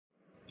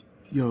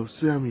Yo,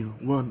 Samuel,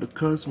 one of the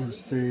customers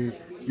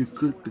said you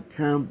cook the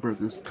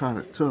hamburgers kind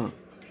of tough.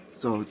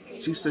 So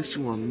she said she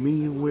want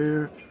medium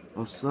rare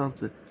or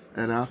something,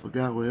 and I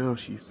forgot what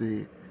else she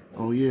said.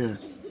 Oh yeah,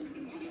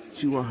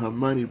 she want her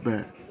money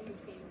back.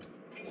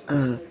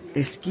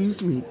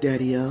 Excuse me,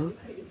 Daddy-O.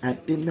 I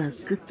did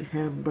not cook the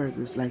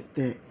hamburgers like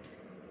that.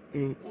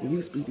 And you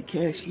used to be the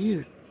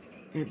cashier.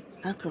 And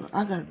how come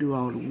I gotta do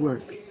all the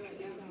work?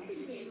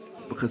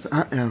 Because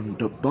I am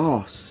the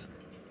boss.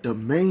 The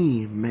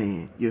main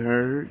man, you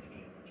heard?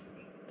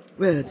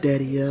 Well,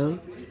 Daddy-O,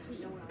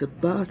 the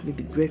boss need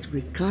to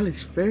graduate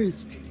college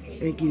first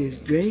and get his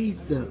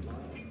grades up.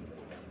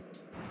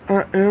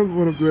 I am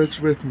gonna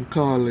graduate from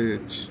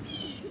college.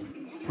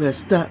 Well,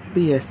 stop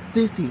being a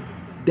sissy,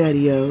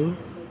 Daddy-O.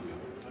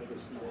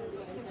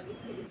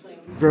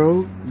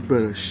 Bro, you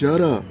better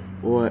shut up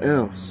or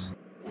else.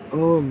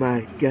 Oh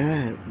my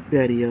God,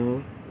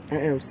 Daddy-O. I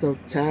am so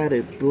tired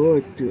and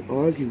bored to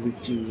argue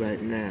with you right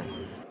now.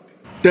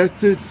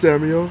 That's it,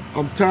 Samuel.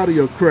 I'm tired of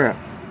your crap.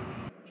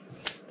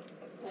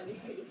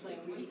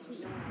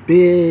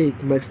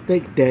 Big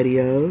mistake,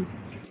 Daddy-O.